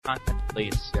content,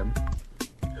 please. Yeah.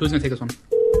 Who's gonna take this one?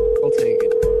 I'll take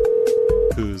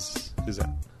it. Who's that?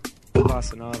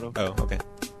 Pasanato. Oh, okay.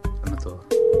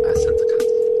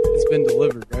 It's been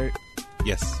delivered, right?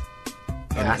 Yes.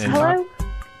 Hello?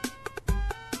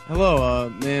 Hello,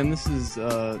 ma'am. This is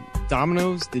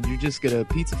Domino's. Did you just get a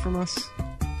pizza from us?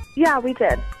 Yeah, we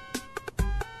did.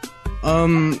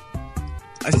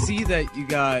 I see that you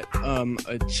got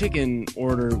a chicken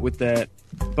order with that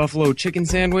buffalo chicken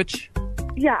sandwich.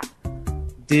 Yeah.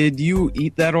 Did you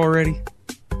eat that already?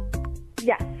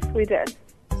 Yes, we did.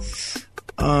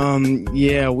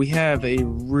 Yeah, we have a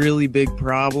really big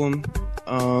problem.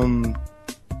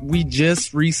 We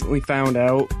just recently found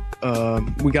out,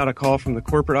 we got a call from the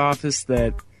corporate office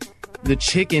that the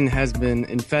chicken has been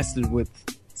infested with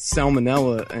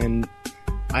salmonilla, and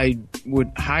I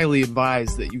would highly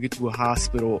advise that you get to a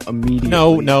hospital immediately.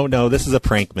 No, this is a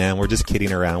prank, man. We're just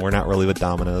kidding around. We're not really with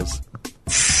Domino's.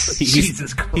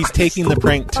 Jesus Christ. He's taking the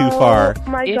prank too far. Oh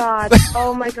my god.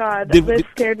 Oh my god. Did- This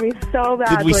scared me so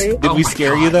badly. Did we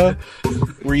scare you, though?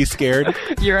 Were you scared?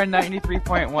 You're on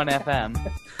 93.1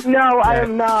 FM. No, I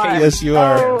am not. Yes, you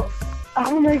are.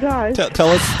 Oh my gosh. Tell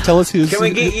us who's... Can we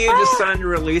get you to sign a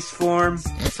release form?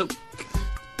 So,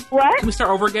 What? can we start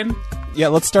over again? Yeah,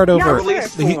 let's start over. Yeah,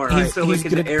 Release sure. form so we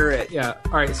can air it. Yeah.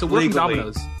 All right. So we're from Legally.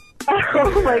 Domino's.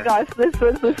 Oh my gosh, this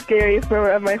was the scariest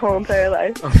moment of my whole entire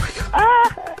life. Oh my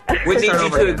god. We need Start you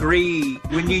over to again. agree.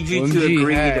 We need you to OMG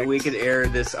agree hacks. that we could air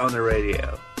this on the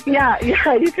radio. Yeah,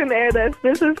 you can air this.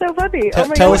 This is so funny. Oh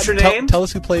my Tell god. us your name? Tell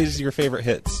us who plays your favorite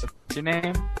hits. What's your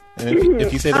name? And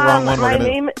if you say the wrong one, we're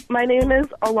gonna... My name is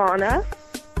Alana.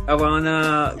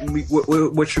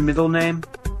 Alana, what's your middle name?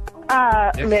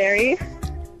 Mary.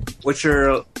 What's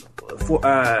your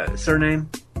surname?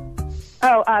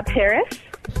 Oh, Paris.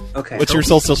 Okay. What's your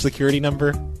social security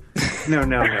number? No. And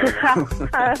date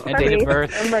Honey, of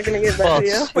birth. I'm not going to give that to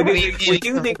you. We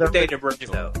do need the date of birth,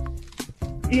 though.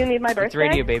 You need my birthday? It's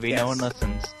radio, baby. Yes. No one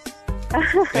listens.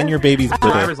 And your baby's birthday.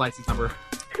 Driver's license number.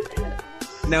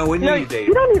 No, we need No, your date.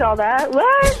 you don't need all that.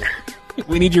 What?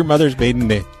 We need your mother's maiden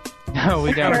name. No,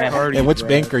 we don't. ma'am. And which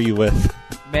bank are you with?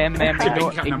 Ma'am, Your bank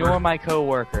account ignore number. my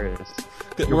coworkers.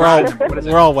 We're all What is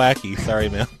it? we're all wacky. Sorry,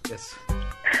 man. Yes.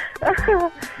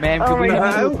 Ma'am, Oh could we my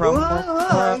have you God. do a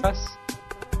promo for us?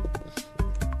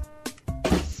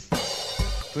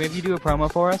 Can we have you do a promo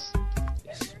for us?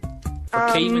 For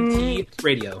KUNT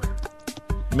Radio.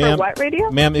 Ma'am, what radio?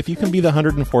 ma'am, if you can be the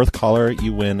 104th caller,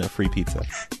 you win a free pizza.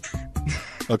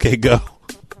 Okay, go.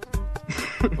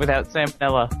 Without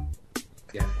salmonella.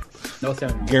 Yeah. No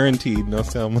salmon. Guaranteed, no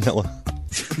salmonella.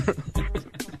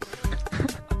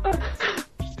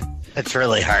 It's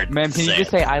really hard. Ma'am, to can you say.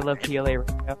 just say I love PLA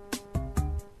radio?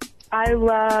 I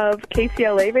love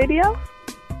KCLA radio.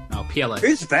 No, PLA.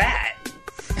 Who's that?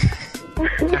 I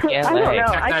don't know.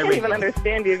 I can't radio. even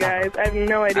understand you guys. I have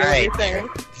no idea All what right. you're saying.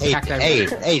 Cacti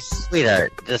radio. Hey,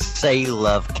 sweetheart, just say you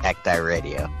love Cacti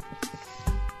Radio.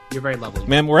 You're very lovely.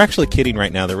 Ma'am, we're actually kidding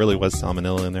right now. There really was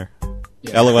salmonella in there.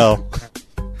 Yeah. LOL.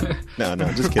 No,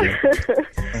 just kidding.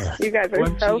 You guys are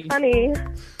so OMG. funny.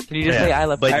 Can you just say I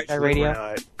love but- Cacti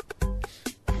radio?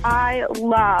 I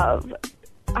love.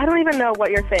 I don't even know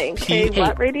what you're saying. K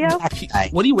what radio? Cacti.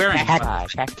 What are you wearing?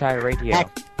 Cacti radio.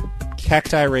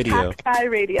 Cacti Radio. Cacti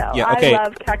radio. Yeah, okay. I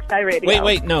love Cacti radio.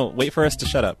 Wait, no. Wait for us to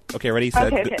shut up. Okay, ready,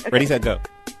 set, Okay. ready, set, go.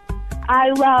 I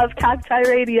love Cacti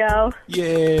radio.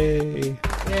 Yay.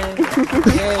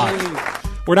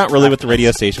 We're not really with the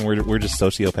radio station. We're just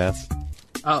sociopaths.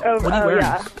 What are you wearing?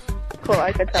 Yeah. Cool,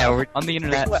 I could Yeah, tell. we're On the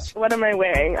internet. What am I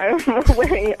wearing? I'm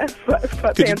wearing a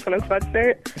sweatpants and a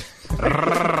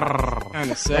sweatshirt. Kind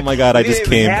of sick. Oh my god, I just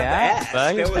came. Yeah,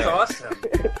 That was awesome.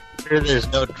 sure there's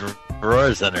no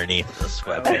drawers underneath the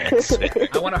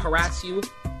sweatpants. I want to harass you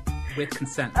with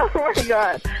consent. Oh my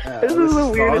god. This is the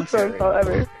weirdest phone call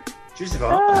ever. Just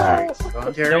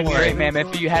voluntary. Don't worry, ma'am.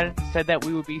 If you hadn't said that,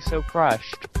 we would be so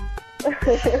crushed. You'll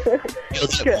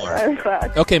get Good, more. I'm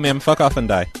fucked. Okay, ma'am, fuck off and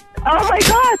die. Oh my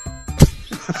god!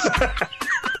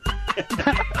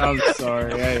 I'm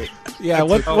sorry. Yeah,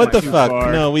 what too the far.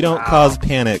 fuck? No, we don't cause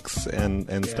panics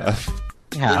and stuff.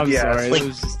 Yeah. I'm Yeah, sorry. like,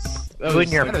 That was you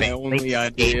and your my family only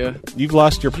idea. You've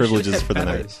lost your privileges for the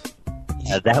night.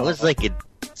 Yeah, that was like a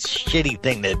shitty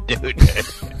thing to do.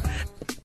 Dude.